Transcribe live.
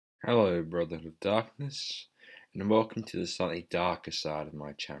Hello, Brotherhood of Darkness, and welcome to the slightly darker side of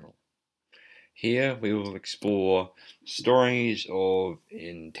my channel. Here we will explore stories of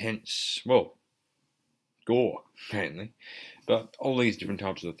intense, gore, apparently, but all these different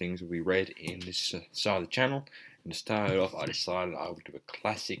types of things will be read in this side of the channel. And to start it off, I decided I would do a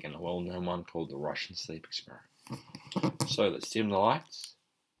classic and a well-known one called the Russian Sleep Experiment. So let's dim the lights,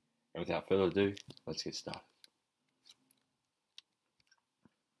 and without further ado, let's get started.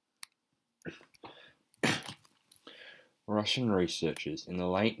 Russian researchers in the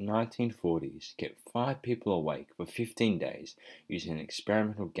late 1940s kept 5 people awake for 15 days using an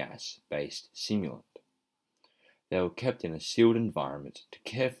experimental gas-based simulant. They were kept in a sealed environment to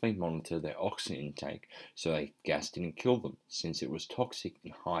carefully monitor their oxygen intake so the gas didn't kill them, since it was toxic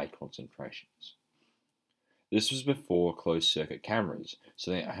in high concentrations. This was before closed-circuit cameras,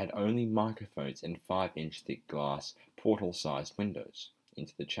 so they had only microphones and 5-inch thick glass portal-sized windows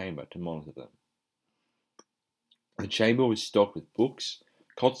into the chamber to monitor them. The chamber was stocked with books,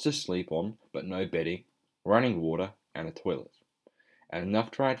 cots to sleep on, but no bedding, running water, and a toilet, and enough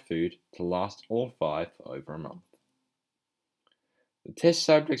dried food to last all 5 for over a month. The test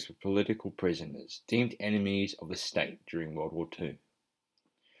subjects were political prisoners, deemed enemies of the state during World War II.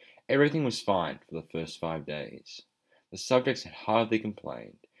 Everything was fine for the first 5 days. The subjects had hardly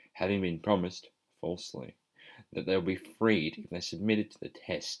complained, having been promised, falsely, that they would be freed if they submitted to the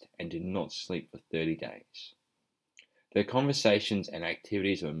test and did not sleep for 30 days. Their conversations and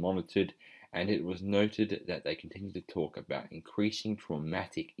activities were monitored, and it was noted that they continued to talk about increasing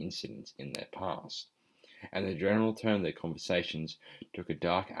traumatic incidents in their past, and the general tone of their conversations took a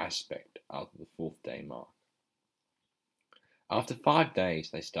dark aspect after the 4th day mark. After 5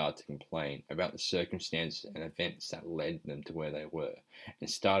 days, they started to complain about the circumstances and events that led them to where they were, and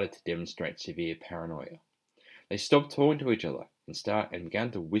started to demonstrate severe paranoia. They stopped talking to each other and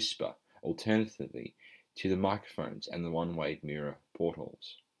began to whisper, alternatively, to the microphones and the one-way mirror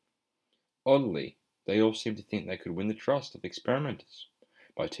portals. Oddly, they all seemed to think they could win the trust of the experimenters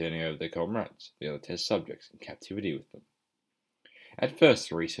by turning over their comrades, the other test subjects, in captivity with them. At first,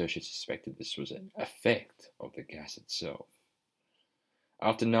 the researchers suspected this was an effect of the gas itself.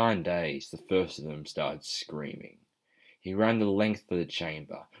 After 9 days, the first of them started screaming. He ran the length of the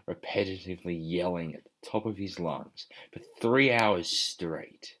chamber, repetitively yelling at the top of his lungs for 3 hours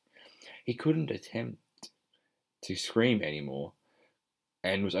straight. He couldn't attempt to scream anymore,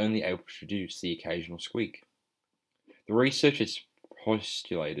 and was only able to produce the occasional squeak. The researchers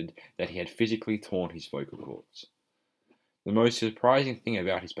postulated that he had physically torn his vocal cords. The most surprising thing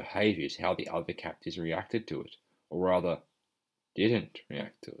about his behaviour is how the other captives reacted to it, or rather, didn't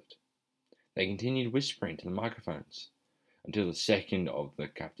react to it. They continued whispering to the microphones, until the second of the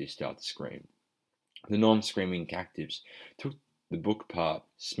captives started to scream. The non-screaming captives took the book apart,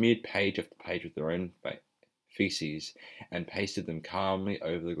 smeared page after page with their own feces, and pasted them calmly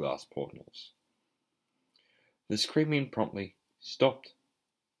over the glass portals. The screaming promptly stopped,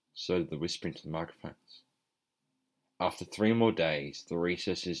 so did the whispering to the microphones. After 3 more days, the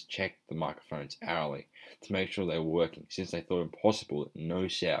researchers checked the microphones hourly to make sure they were working, since they thought it impossible that no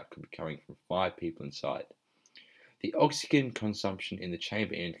sound could be coming from 5 people inside. The oxygen consumption in the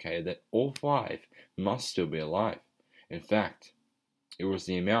chamber indicated that all 5 must still be alive. In fact, it was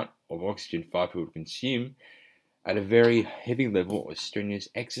the amount of oxygen 5 people would consume at a very heavy level of strenuous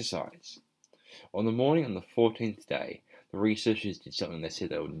exercise. On the morning of the 14th day, the researchers did something they said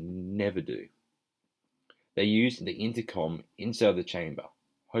they would never do. They used the intercom inside the chamber,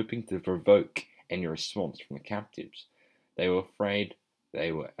 hoping to provoke any response from the captives. They were afraid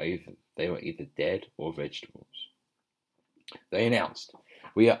they were either dead or vegetables. They announced,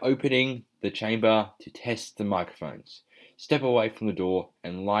 "We are opening the chamber to test the microphones. Step away from the door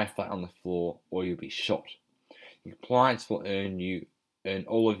and lie flat on the floor, or you'll be shot. Compliance will earn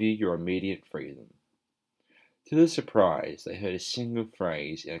all of you your immediate freedom." To their surprise, they heard a single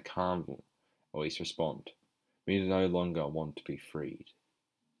phrase in a calm voice respond, "We no longer want to be freed."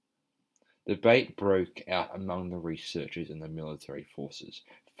 Debate broke out among the researchers and the military forces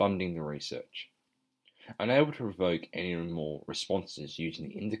funding the research. Unable to provoke any more responses using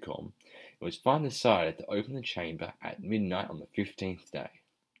the intercom, it was finally decided to open the chamber at midnight on the 15th day.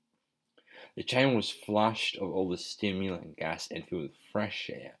 The chamber was flushed of all the stimulant gas and filled with fresh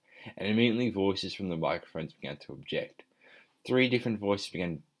air, and immediately voices from the microphones began to object. 3 different voices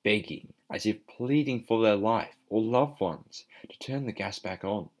began begging, as if pleading for their life or loved ones, to turn the gas back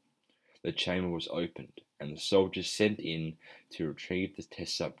on. The chamber was opened, and the soldiers sent in to retrieve the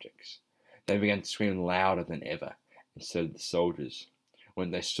test subjects. They began to scream louder than ever, and so did the soldiers,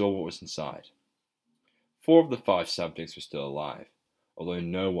 when they saw what was inside. 4 of the 5 subjects were still alive, although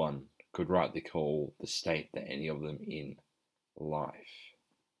no one could rightly call the state that any of them in life.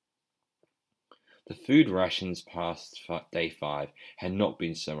 The food rations past day 5 had not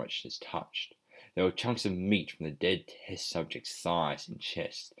been so much as touched. There were chunks of meat from the dead test subject's thighs and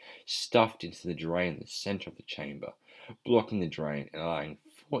chest, stuffed into the drain in the centre of the chamber, blocking the drain and allowing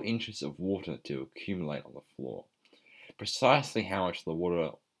 4 inches of water to accumulate on the floor. Precisely how much of the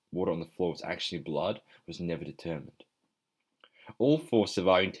water on the floor was actually blood was never determined. All 4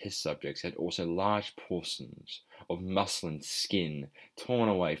 surviving test subjects had also large portions of muscle and skin torn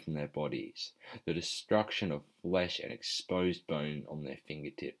away from their bodies. The destruction of flesh and exposed bone on their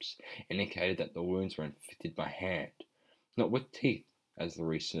fingertips indicated that the wounds were inflicted by hand, not with teeth, as the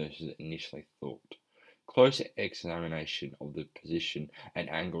researchers initially thought. Closer examination of the position and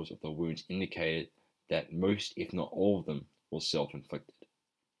angles of the wounds indicated that most, if not all of them, were self-inflicted.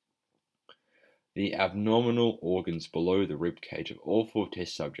 The abdominal organs below the rib cage of all 4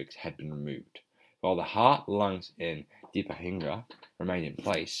 test subjects had been removed. While the heart, lungs, and diphtheria remained in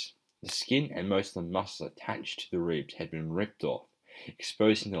place, the skin and most of the muscle attached to the ribs had been ripped off,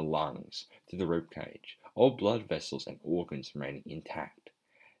 exposing the lungs to the rib cage. All blood vessels and organs remaining intact.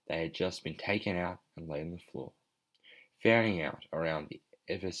 They had just been taken out and laid on the floor, fanning out around the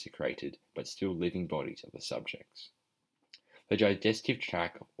eviscerated but still living bodies of the subjects. The digestive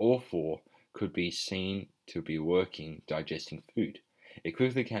tract of all 4 could be seen to be working, digesting food. It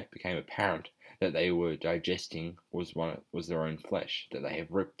quickly became apparent that they were digesting was their own flesh that they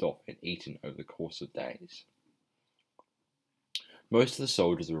had ripped off and eaten over the course of days. Most of the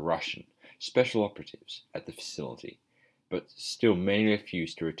soldiers were Russian, special operatives at the facility, but still many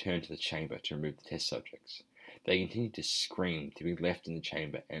refused to return to the chamber to remove the test subjects. They continued to scream to be left in the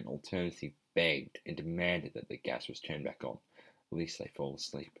chamber and alternatively begged and demanded that the gas was turned back on, lest they fall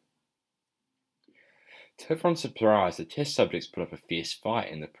asleep. To everyone's surprise, the test subjects put up a fierce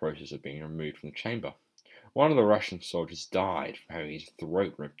fight in the process of being removed from the chamber. One of the Russian soldiers died from having his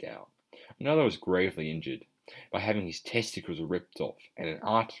throat ripped out. Another was gravely injured by having his testicles ripped off and an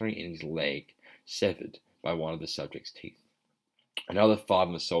artery in his leg severed by one of the subject's teeth. Another 5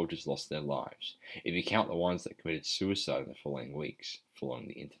 of the soldiers lost their lives, if you count the ones that committed suicide in the following weeks following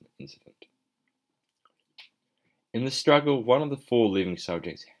the incident. In the struggle, one of the 4 living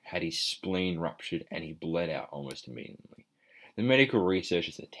subjects had his spleen ruptured and he bled out almost immediately. The medical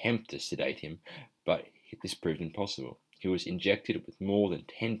researchers attempted to sedate him, but this proved impossible. He was injected with more than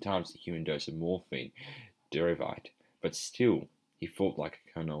 10 times the human dose of morphine, Devine, but still he fought like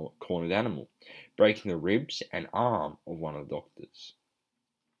a cornered animal, breaking the ribs and arm of one of the doctors.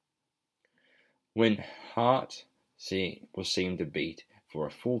 When heart was seen to beat for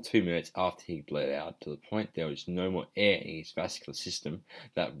a full 2 minutes after he bled out, to the point there was no more air in his vascular system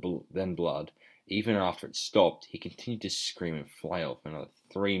than blood. Even after it stopped, he continued to scream and flail for another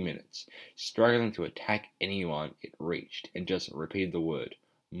 3 minutes, struggling to attack anyone it reached, and just repeated the word,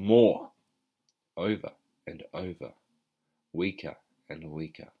 "more," over and over, weaker and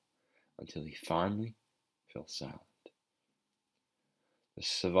weaker, until he finally fell silent. The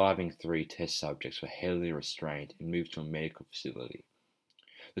surviving 3 test subjects were heavily restrained and moved to a medical facility.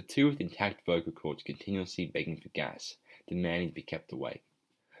 The 2 with intact vocal cords continuously begging for gas, demanding to be kept awake.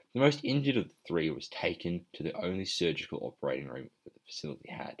 The most injured of the 3 was taken to the only surgical operating room that the facility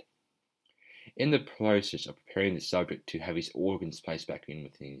had. In the process of preparing the subject to have his organs placed back in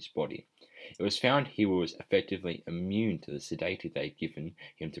within his body, it was found he was effectively immune to the sedative they had given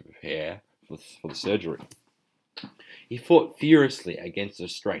him to prepare for the surgery. He fought furiously against the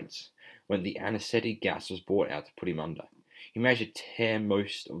restraints when the anesthetic gas was brought out to put him under. He managed to tear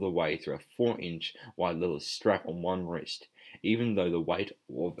most of the way through a 4-inch wide leather strap on one wrist, even though the weight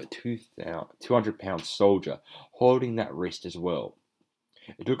of a 200-pound soldier holding that wrist as well.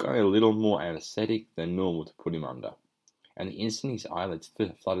 It took only a little more anesthetic than normal to put him under, and the instant his eyelids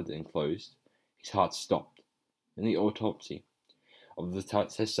fluttered and closed, his heart stopped. In the autopsy of the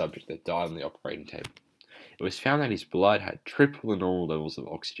test subject that died on the operating table, it was found that his blood had triple the normal levels of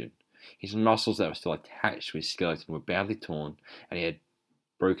oxygen. His muscles that were still attached to his skeleton were badly torn, and he had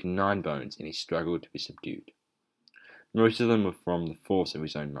broken 9 bones in his struggle to be subdued. Most of them were from the force of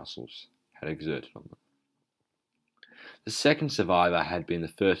his own muscles had exerted on them. The second survivor had been the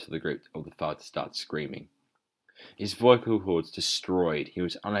first of the group of the 5 to start screaming. His vocal cords destroyed, he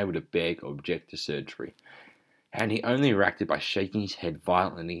was unable to beg or object to surgery, and he only reacted by shaking his head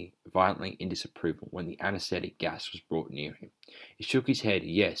violently in disapproval when the anesthetic gas was brought near him. He shook his head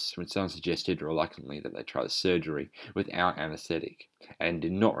yes when someone suggested reluctantly that they try the surgery without anesthetic, and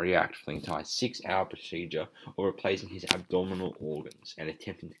did not react for the entire 6-hour procedure of replacing his abdominal organs and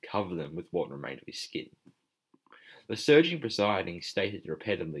attempting to cover them with what remained of his skin. The surgeon presiding stated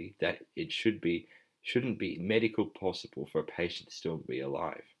repeatedly that it shouldn't be medical possible for a patient to still be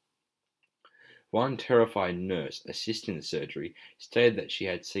alive. One terrified nurse assisting the surgery stated that she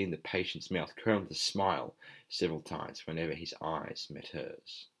had seen the patient's mouth curl with a smile several times whenever his eyes met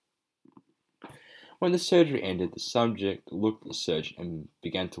hers. When the surgery ended, the subject looked at the surgeon and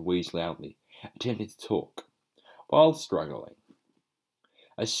began to wheeze loudly, attempting to talk, while struggling.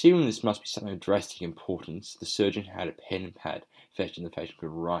 Assuming this must be something of drastic importance, the surgeon had a pen and pad fetched and the patient could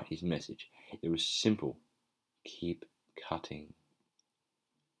write his message. It was simple. Keep cutting.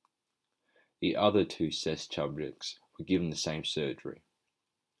 The other two test subjects were given the same surgery,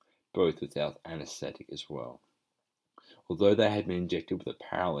 both without anaesthetic as well. Although they had been injected with a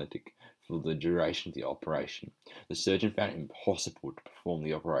paralytic for the duration of the operation, the surgeon found it impossible to perform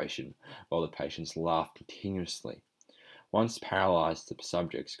the operation while the patients laughed continuously. Once paralysed, the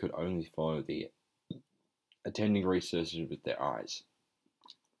subjects could only follow the attending researchers with their eyes.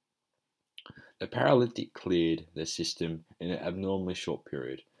 The paralytic cleared their system in an abnormally short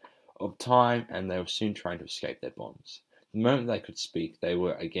period of time, and they were soon trying to escape their bonds. The moment they could speak, they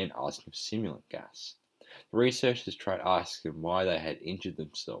were again asking for stimulant gas. The researchers tried asking them why they had injured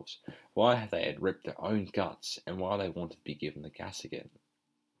themselves, why they had ripped their own guts, and why they wanted to be given the gas again.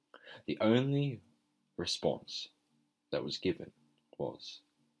 The only response that was given was,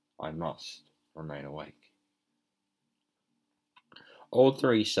 "I must remain awake." All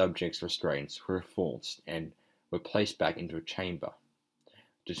three subjects' restraints were forced and were placed back into a chamber,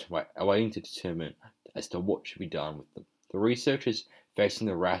 just awaiting to determine as to what should be done with them. The researchers, facing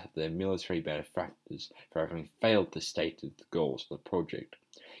the wrath of their military benefactors for having failed to state the goals of the project,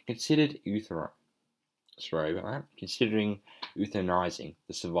 considering euthanizing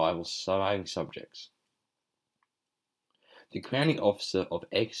the surviving subjects. The commanding officer of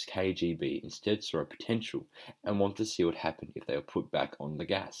ex-KGB instead saw a potential and wanted to see what happened if they were put back on the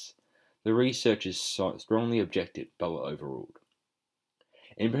gas. The researchers strongly objected, but were overruled.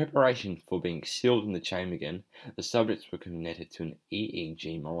 In preparation for being sealed in the chamber again, the subjects were connected to an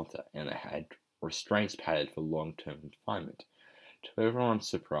EEG monitor and they had restraints padded for long-term confinement. To everyone's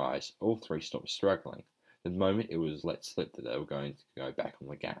surprise, all three stopped struggling the moment it was let slip that they were going to go back on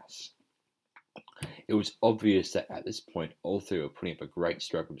the gas. It was obvious that at this point all three were putting up a great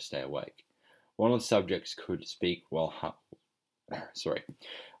struggle to stay awake. One of the subjects could speak One of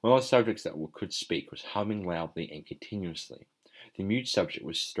the subjects that could speak was humming loudly and continuously. The mute subject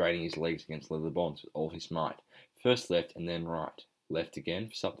was straining his legs against leather bonds with all his might, first left and then right, left again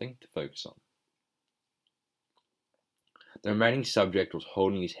for something to focus on. The remaining subject was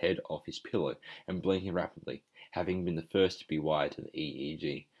holding his head off his pillow and blinking rapidly, having been the first to be wired to the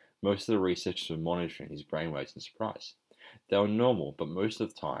EEG. Most of the researchers were monitoring his brainwaves in surprise. They were normal,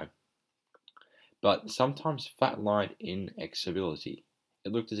 but sometimes flat-lined inexorability.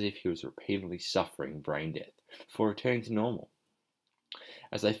 It looked as if he was repeatedly suffering brain death before returning to normal.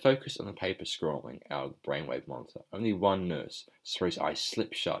 As they focused on the paper scrolling out of the brainwave monitor, only one nurse saw his eyes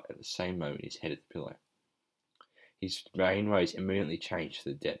slip shut at the same moment his head hit the pillow. His brainwaves immediately changed to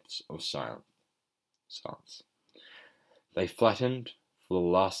the depths of silence. They flattened for the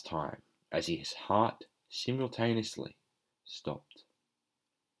last time as his heart simultaneously stopped.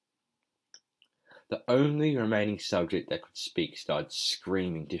 The only remaining subject that could speak started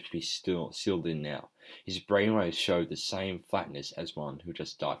screaming to be sealed in now. His brainwaves showed the same flatness as one who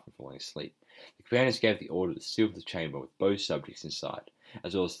just died from falling asleep. The commanders gave the order to seal the chamber with both subjects inside,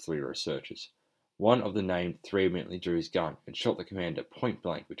 as well as 3 researchers. One of the named 3 immediately drew his gun and shot the commander point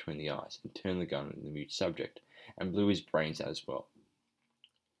blank between the eyes and turned the gun on the mute subject and blew his brains out as well.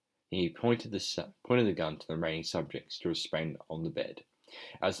 He pointed the gun to the remaining subjects who were sprained on the bed.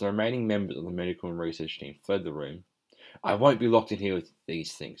 As the remaining members of the medical and research team fled the room, "I won't be locked in here with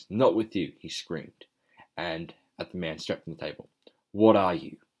these things. Not with you," he screamed, and at the man strapped on the table. "What are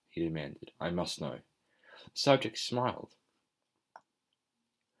you?" he demanded. "I must know." The subject smiled.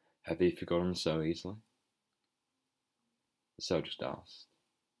 "Have you forgotten so easily?" The subject asked.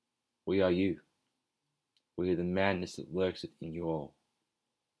 "We are you. We are the madness that lurks within you all,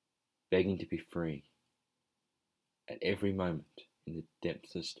 begging to be free at every moment in the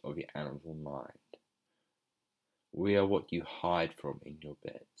depths of your animal mind. We are what you hide from in your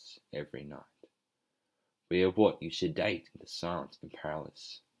beds every night. We are what you sedate into silence and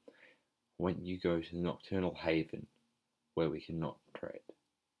paralysis when you go to the nocturnal haven where we cannot tread."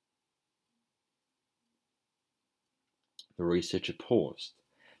 The researcher paused,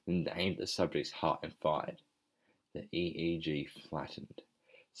 then aimed at the subject's heart and fired. The EEG flattened,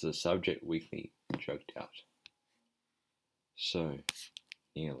 so the subject weakly choked out. "So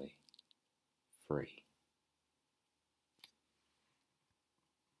nearly free."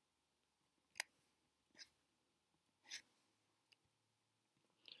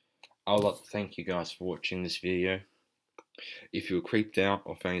 I would like to thank you guys for watching this video. If you were creeped out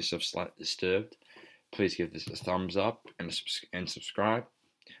or found yourself slightly disturbed, please give this a thumbs up and subscribe.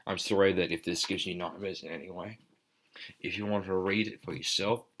 I'm sorry that if this gives you nightmares in any way. If you want to read it for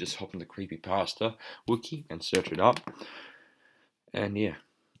yourself, just hop on the CreepyPasta wiki and search it up. And yeah,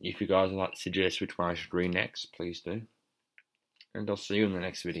 if you guys would like to suggest which one I should read next, please do. And I'll see you in the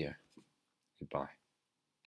next video. Goodbye.